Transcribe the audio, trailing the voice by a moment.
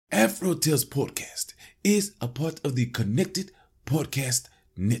Afro Tales Podcast is a part of the Connected Podcast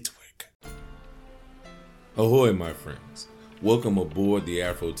Network. Ahoy, my friends. Welcome aboard the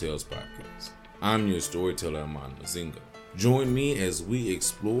Afro Tales Podcast. I'm your storyteller, Aman Mazinga. Join me as we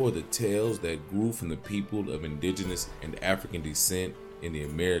explore the tales that grew from the people of indigenous and African descent in the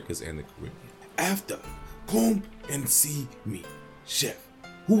Americas and the Caribbean. After, come and see me, chef,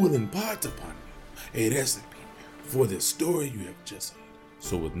 who will impart upon you a recipe for the story you have just heard.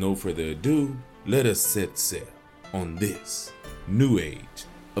 So with no further ado, let us set sail on this new age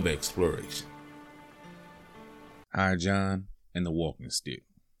of exploration. High John and the Walking Stick.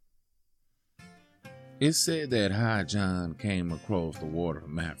 It's said that High John came across the water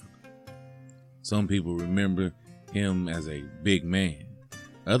from Africa. Some people remember him as a big man.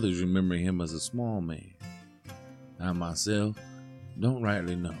 Others remember him as a small man. I myself don't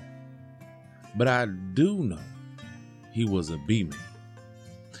rightly know. But I do know he was a B-man.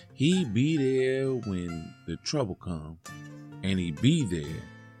 He be there when the trouble come, and he be there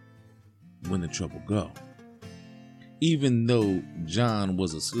when the trouble go. Even though John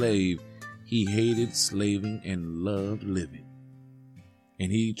was a slave, he hated slaving and loved living.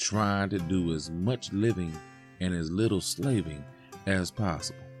 And he tried to do as much living and as little slaving as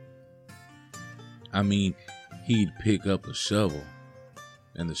possible. I mean, he'd pick up a shovel,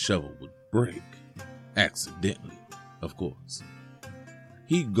 and the shovel would break, accidentally, of course.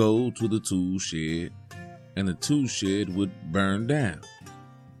 He'd go to the tool shed, and the tool shed would burn down,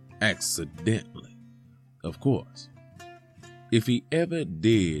 accidentally, of course. If he ever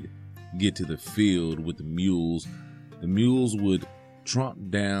did get to the field with the mules would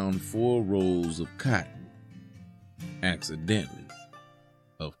tromp down 4 rows of cotton, accidentally,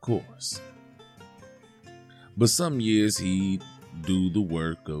 of course. But some years he'd do the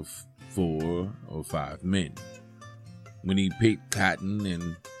work of 4 or 5 men. When he picked cotton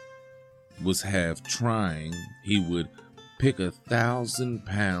and was half trying, he would pick 1,000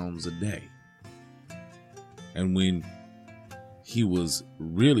 pounds a day. And when he was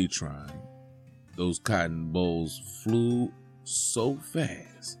really trying, those cotton bolls flew so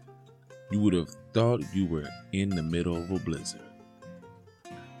fast, you would have thought you were in the middle of a blizzard.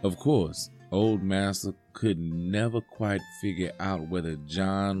 Of course, old master could never quite figure out whether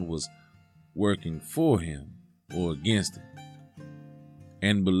John was working for him or against him.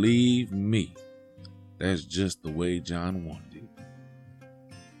 And believe me, that's just the way John wanted it.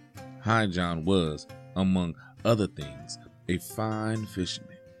 High John was, among other things, a fine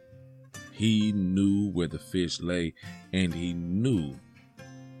fisherman. He knew where the fish lay, and he knew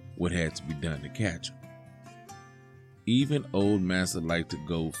what had to be done to catch them. Even old master liked to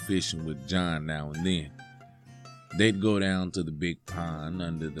go fishing with John now and then. They'd go down to the big pond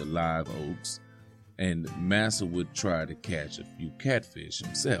under the live oaks, and Massa would try to catch a few catfish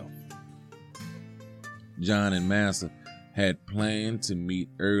himself. John and Massa had planned to meet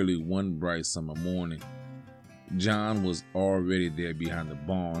early one bright summer morning. John was already there behind the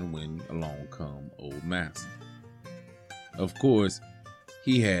barn when along come old Massa. Of course,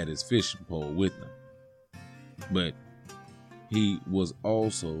 he had his fishing pole with him, but he was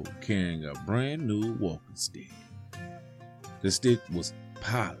also carrying a brand new walking stick. The stick was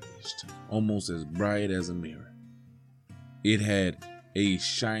polished, almost as bright as a mirror. It had a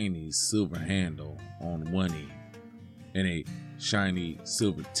shiny silver handle on one end and a shiny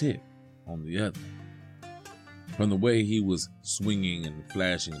silver tip on the other. From the way he was swinging and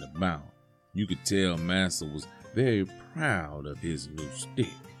flashing it about, you could tell Massa was very proud of his new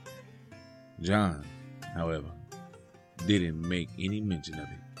stick. John, however, didn't make any mention of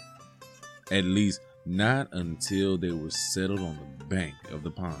it. At least not until they were settled on the bank of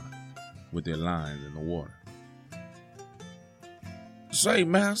the pond with their lines in the water. "Say,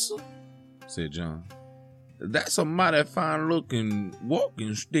 Massa," said John, "that's a mighty fine looking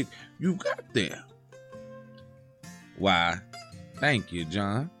walking stick you got there." "Why, thank you,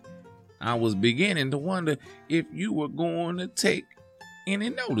 John. I was beginning to wonder if you were going to take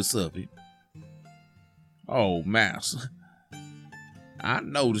any notice of it." "Oh, Massa, I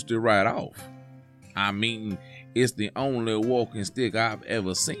noticed it right off. I mean, it's the only walking stick I've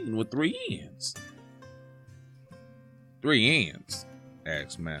ever seen with 3 ends." "3 ends?"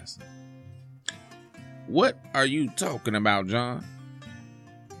 asked Massa. "What are you talking about, John?"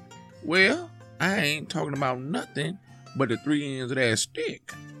 "Well, I ain't talking about nothing but the 3 ends of that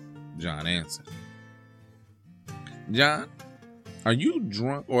stick," John answered. "John, are you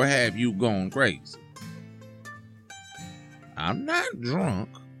drunk or have you gone crazy?" "I'm not drunk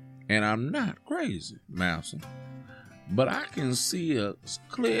and I'm not crazy, Massa, but I can see as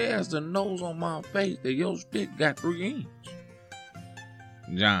clear as the nose on my face that your stick got 3 ends."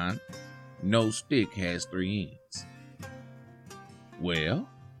 John, no stick has 3 ends. Well,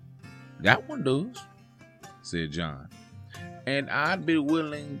 that one does, said John. And I'd be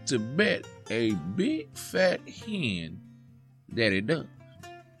willing to bet a big fat hen that it does.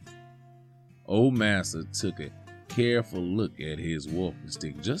 Old Master took a careful look at his walking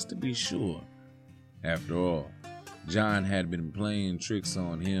stick just to be sure. After all, John had been playing tricks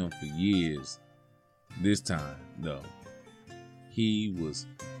on him for years. This time, though, he was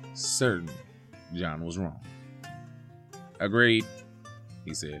certain John was wrong. Agreed,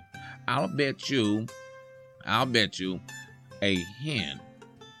 he said. I'll bet you a hen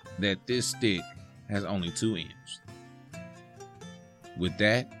that this stick has only 2 ends. With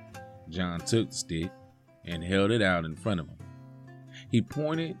that, John took the stick and held it out in front of him. He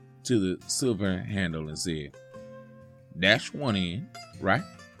pointed to the silver handle and said, "That's 1 end, right?"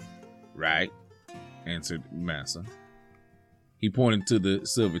 "Right," answered Massa. He pointed to the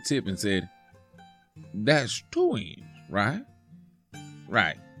silver tip and said, "That's 2 ends, right?"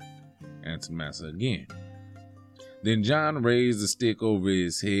 "Right," answered Massa again. Then John raised the stick over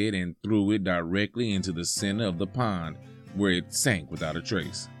his head and threw it directly into the center of the pond, where it sank without a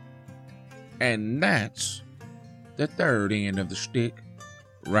trace. "And that's the 3rd end of the stick,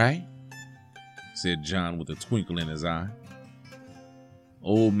 right?" said John with a twinkle in his eye.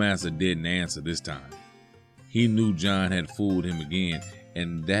 Old Massa didn't answer this time. He knew John had fooled him again,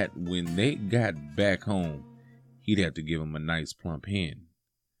 and that when they got back home, he'd have to give him a nice plump hen.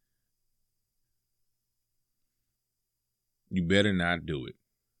 You better not do it.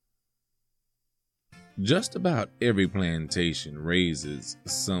 Just about every plantation raises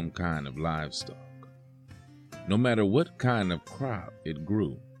some kind of livestock, no matter what kind of crop it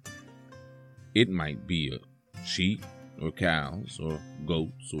grew. It might be a sheep or cows or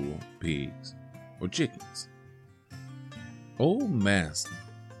goats or pigs or chickens. Old Master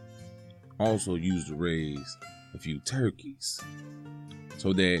also used to raise a few turkeys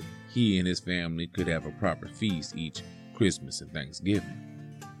so that he and his family could have a proper feast each Christmas and Thanksgiving.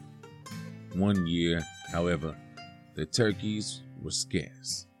 One year, however, the turkeys were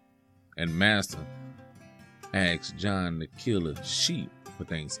scarce, and Master asked John to kill a sheep for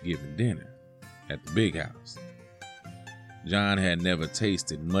Thanksgiving dinner at the big house. John had never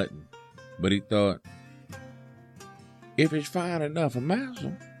tasted mutton, but he thought, if it's fine enough for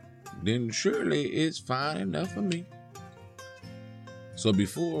Master, then surely it's fine enough for me. So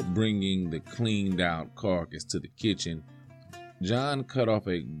before bringing the cleaned out carcass to the kitchen, John cut off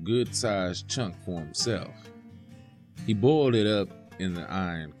a good-sized chunk for himself. He boiled it up in the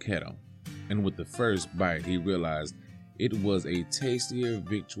iron kettle, and with the first bite he realized it was a tastier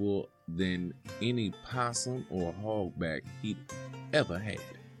victual than any possum or hogback he'd ever had.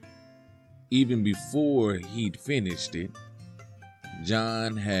 Even before he'd finished it,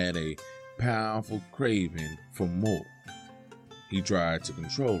 John had a powerful craving for more. He tried to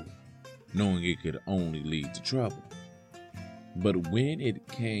control it, knowing it could only lead to trouble. But when it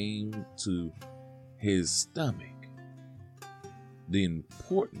came to his stomach, the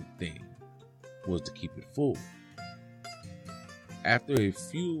important thing was to keep it full. After a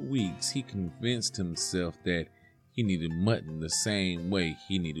few weeks, he convinced himself that he needed mutton the same way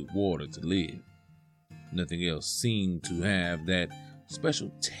he needed water to live. Nothing else seemed to have that special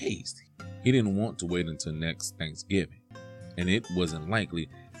taste. He didn't want to wait until next Thanksgiving, and it wasn't likely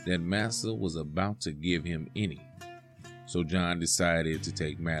that Massa was about to give him any. So John decided to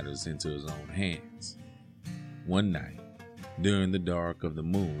take matters into his own hands. One night, during the dark of the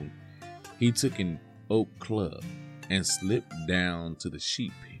moon, he took an oak club and slipped down to the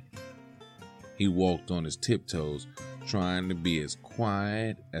sheep pen. He walked on his tiptoes, trying to be as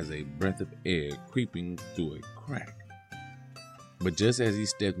quiet as a breath of air creeping through a crack. But just as he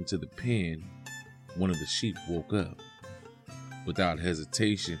stepped into the pen, one of the sheep woke up. Without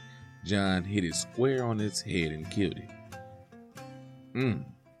hesitation, John hit it square on its head and killed it.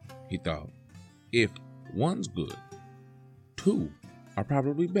 He thought, if one's good, 2 are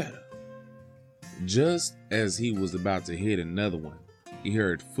probably better. Just as he was about to hit another one, he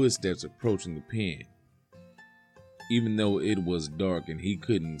heard footsteps approaching the pen. Even though it was dark and he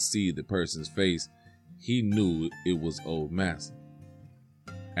couldn't see the person's face, he knew it was old Master.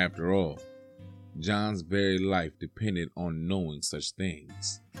 After all, John's very life depended on knowing such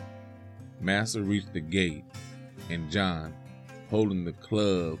things. Master reached the gate, and John, holding the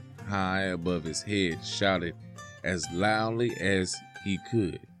club high above his head, shouted as loudly as he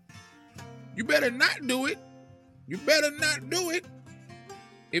could, "You better not do it! You better not do it!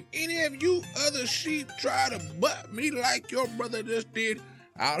 If any of you other sheep try to butt me like your brother just did,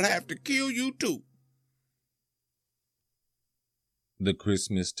 I'll have to kill you too." The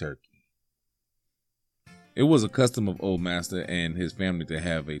Christmas Turkey. It was a custom of Old Master and his family to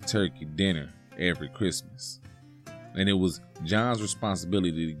have a turkey dinner every Christmas. And it was John's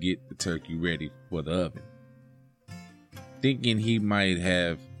responsibility to get the turkey ready for the oven. Thinking he might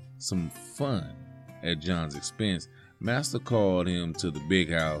have some fun at John's expense, Master called him to the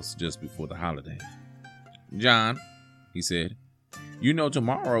big house just before the holiday. "John," he said, "you know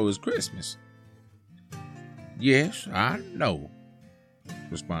tomorrow is Christmas." "Yes, I know,"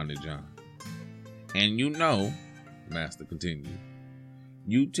 responded John. "And you know," Master continued,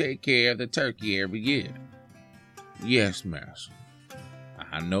 "you take care of the turkey every year." "Yes, Master,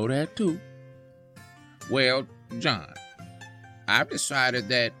 I know that too." "Well, John, I've decided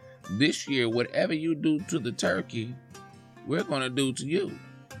that this year, whatever you do to the turkey, we're going to do to you."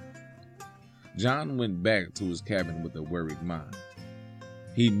 John went back to his cabin with a worried mind.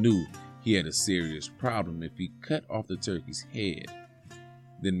 He knew he had a serious problem. If he cut off the turkey's head,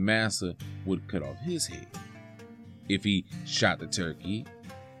 then Master would cut off his head. If he shot the turkey,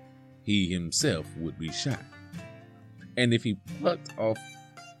 he himself would be shot. And if he plucked off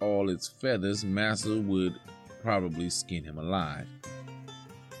all its feathers, Master would probably skin him alive.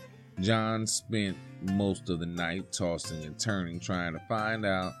 John spent most of the night tossing and turning, trying to find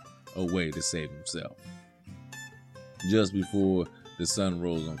out a way to save himself. Just before the sun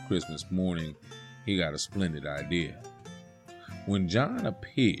rose on Christmas morning, he got a splendid idea. When John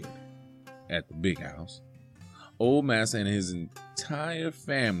appeared at the big house, Old Master and his entire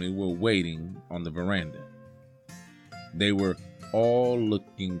family were waiting on the veranda. They were all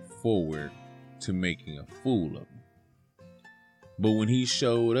looking forward to making a fool of him. But when he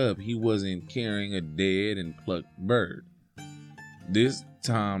showed up, he wasn't carrying a dead and plucked bird. This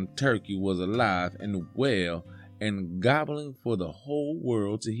time, turkey was alive and well and gobbling for the whole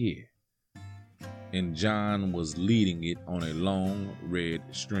world to hear. And John was leading it on a long red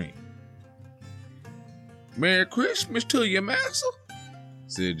string. "Merry Christmas to you, Master,"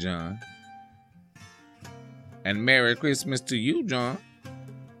 said John. "And Merry Christmas to you, John.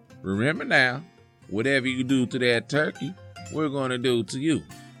 Remember now, whatever you do to that turkey, we're going to do to you,"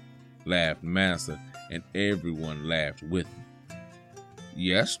 laughed Master, and everyone laughed with him.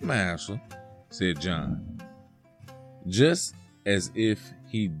 "Yes, Master," said John. Just as if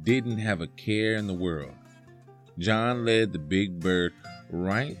he didn't have a care in the world, John led the big bird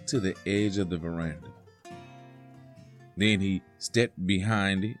right to the edge of the veranda. Then he stepped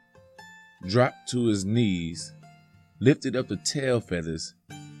behind it, dropped to his knees, lifted up the tail feathers,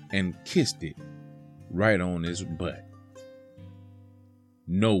 and kissed it right on his butt.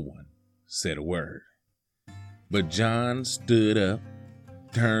 No one said a word, but John stood up,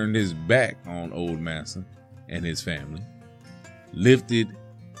 turned his back on Old Master and his family, lifted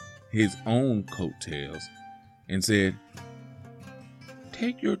his own coattails, and said,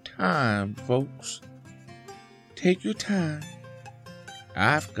 "Take your time, folks. Take your time.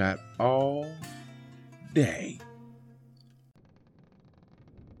 I've got all day."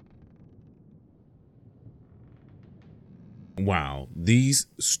 Wow, these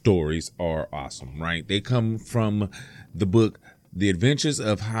stories are awesome, right? They come from the book The Adventures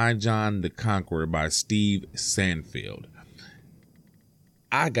of High John the Conqueror by Steve Sanfield.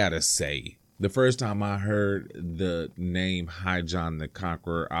 I gotta say, the first time I heard the name High John the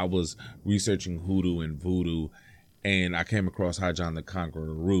Conqueror, I was researching hoodoo and voodoo, and I came across High John the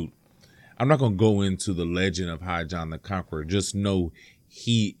Conqueror root. I'm not going to go into the legend of High John the Conqueror. Just know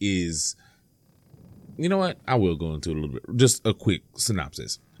he is... You know what? I will go into it a little bit. Just a quick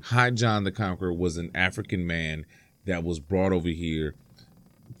synopsis. High John the Conqueror was an African man that was brought over here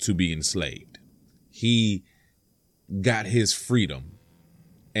to be enslaved. He got his freedom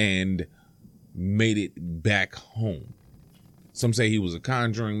and made it back home. Some say he was a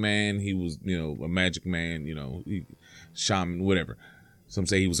conjuring man. He was, a magic man, shaman, whatever. Some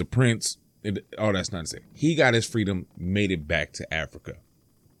say he was a prince. All that's not to say. He got his freedom, made it back to Africa.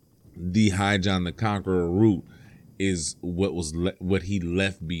 The High John the Conqueror root is what he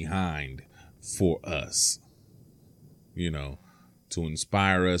left behind for us, to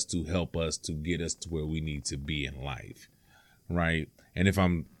inspire us, to help us, to get us to where we need to be in life, right? And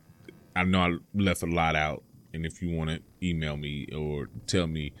I know I left a lot out, and if you want to email me or tell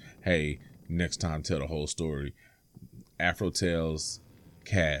me, hey, next time tell the whole story,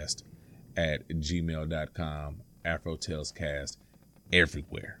 afrotalescast@gmail.com, afrotalescast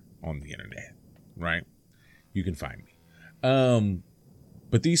everywhere on the internet, right? You can find me.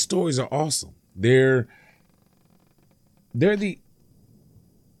 But these stories are awesome. They're the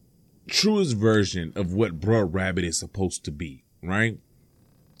truest version of what Brer Rabbit is supposed to be, right?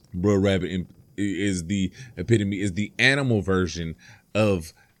 Brer Rabbit is the epitome, is the animal version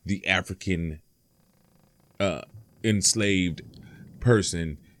of the African enslaved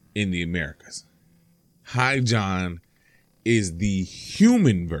person in the Americas. High John is the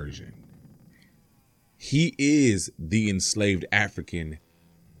human version. He is the enslaved African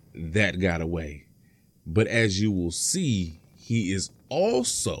that got away. But as you will see, he is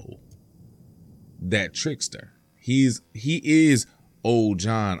also that trickster. He is Old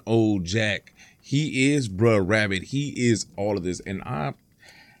John, Old Jack. He is Bruh Rabbit. He is all of this. And I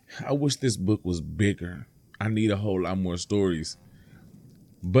wish this book was bigger. I need a whole lot more stories.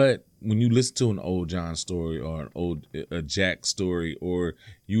 But when you listen to an Old John story or a Jack story, or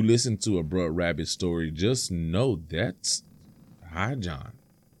you listen to a Bruh Rabbit story, just know that's High John.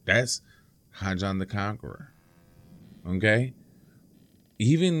 That's High John the Conqueror. Okay?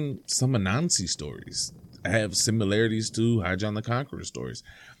 Even some Anansi stories have similarities to High John the Conqueror stories.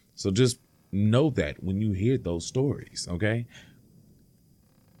 So just know that when you hear those stories, okay?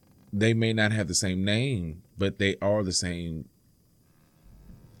 They may not have the same name, but they are the same,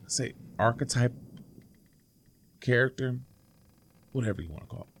 say, archetype, character, whatever you want to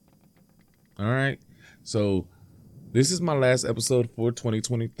call it. All right? So this is my last episode for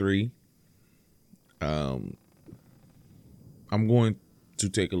 2023. I'm going to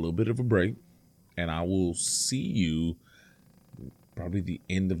take a little bit of a break, and I will see you probably the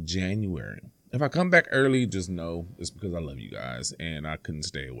end of January. If I come back early, just know it's because I love you guys and I couldn't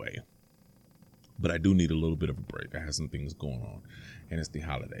stay away. But I do need a little bit of a break. I have some things going on, and it's the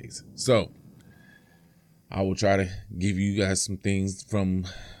holidays. So I will try to give you guys some things from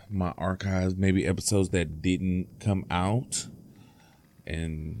my archives, maybe episodes that didn't come out,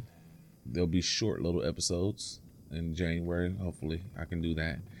 and there'll be short little episodes in January. Hopefully I can do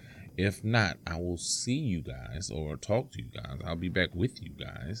that. If not, I will see you guys or talk to you guys. I'll be back with you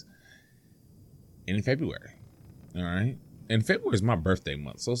guys in February. All right. And February is my birthday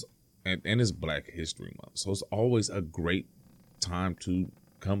month. So and it's Black History Month. So it's always a great time to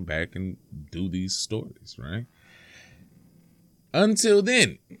come back and do these stories, right? Until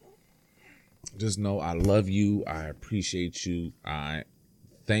then, just know I love you. I appreciate you. I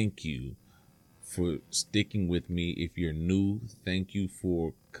thank you for sticking with me. If you're new, thank you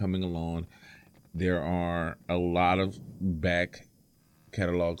for coming along. There are a lot of back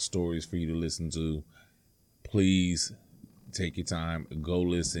catalog stories for you to listen to. Please take your time, go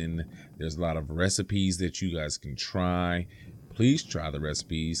listen. There's a lot of recipes that you guys can try. Please try the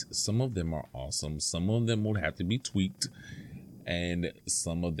recipes. Some of them are awesome. Some of them will have to be tweaked, and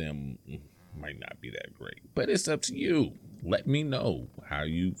some of them might not be that great, but it's up to you. Let me know how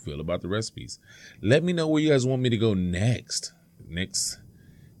you feel about the recipes. Let me know where you guys want me to go next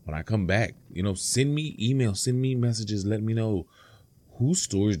when I come back. Send me emails, send me messages. Let me know, whose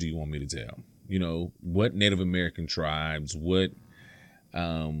stories do you want me to tell? What Native American tribes, what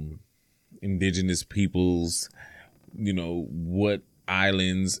indigenous peoples, what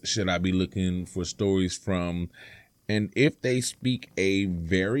islands should I be looking for stories from? And if they speak a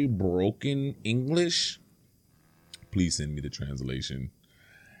very broken English, please send me the translation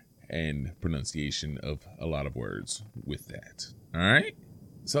and pronunciation of a lot of words with that. All right.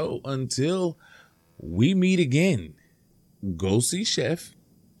 So until we meet again, go see Chef.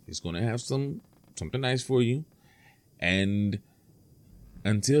 He's going to have something nice for you. And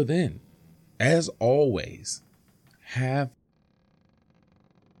until then, as always, have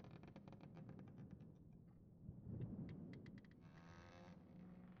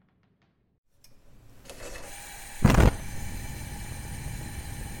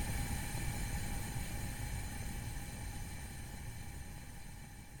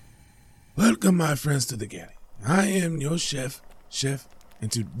Welcome, my friends, to the galley. I am your chef,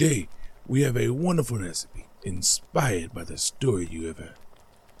 and today we have a wonderful recipe inspired by the story you have heard.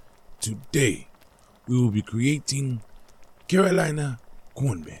 Today, we will be creating Carolina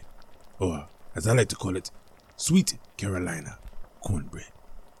cornbread, or as I like to call it, sweet Carolina cornbread.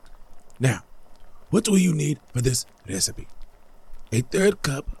 Now, what do you need for this recipe? A 1/3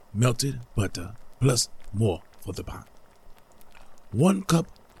 cup melted butter plus more for the pan. 1 cup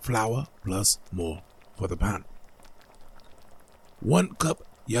flour plus more for the pan. 1 cup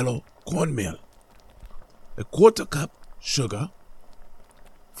yellow cornmeal. 1/4 cup sugar.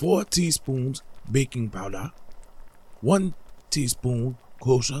 4 teaspoons baking powder. 1 teaspoon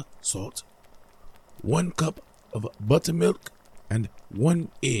kosher salt. 1 cup of buttermilk and 1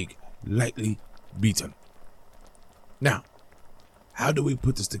 egg lightly beaten. Now, how do we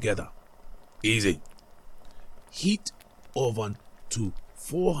put this together? Easy. Heat oven to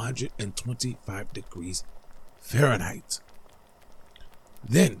 425 degrees Fahrenheit.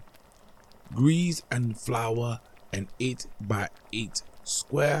 Then, grease and flour an 8 by 8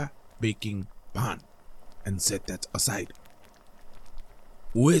 square baking pan and set that aside.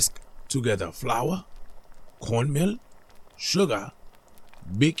 Whisk together flour, cornmeal, sugar,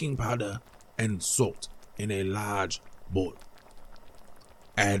 baking powder, and salt in a large bowl.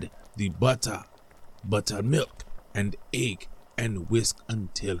 Add the butter, buttermilk, and egg and whisk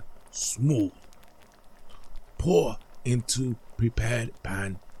until smooth. Pour into prepared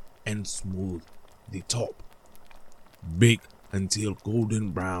pan and smooth the top. Bake until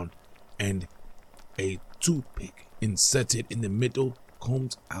golden brown and a toothpick inserted in the middle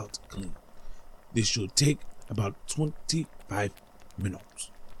comes out clean. This should take about 25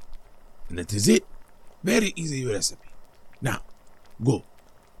 minutes. And that is it. Very easy recipe. Now, go.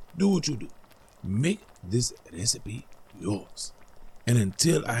 Do what you do. Make this recipe yours. And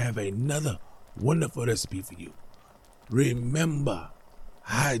until I have another wonderful recipe for you, remember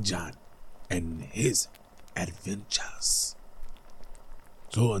Hi John and his adventures.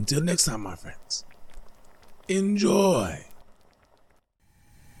 So until next time, my friends, enjoy.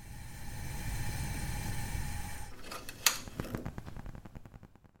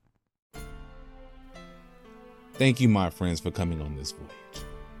 Thank you, my friends, for coming on this voyage.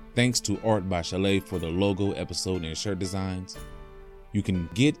 Thanks to Art by Chalet for the logo, episode, and shirt designs. You can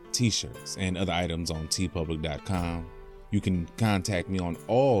get t-shirts and other items on tpublic.com. You can contact me on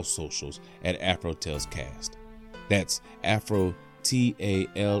all socials at AfroTalesCast. That's Afro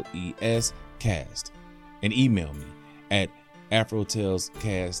TALES cast. And email me at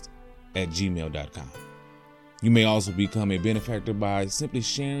afrotalescast@gmail.com. You may also become a benefactor by simply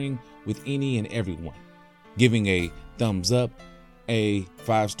sharing with any and everyone, giving a thumbs up, a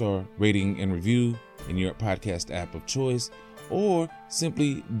 5-star rating and review in your podcast app of choice, or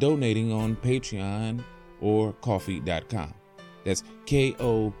simply donating on Patreon or Ko-fi.com. That's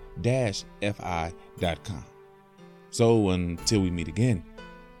KO-FI.com. So until we meet again,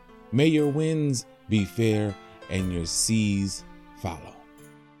 may your winds be fair and your seas follow.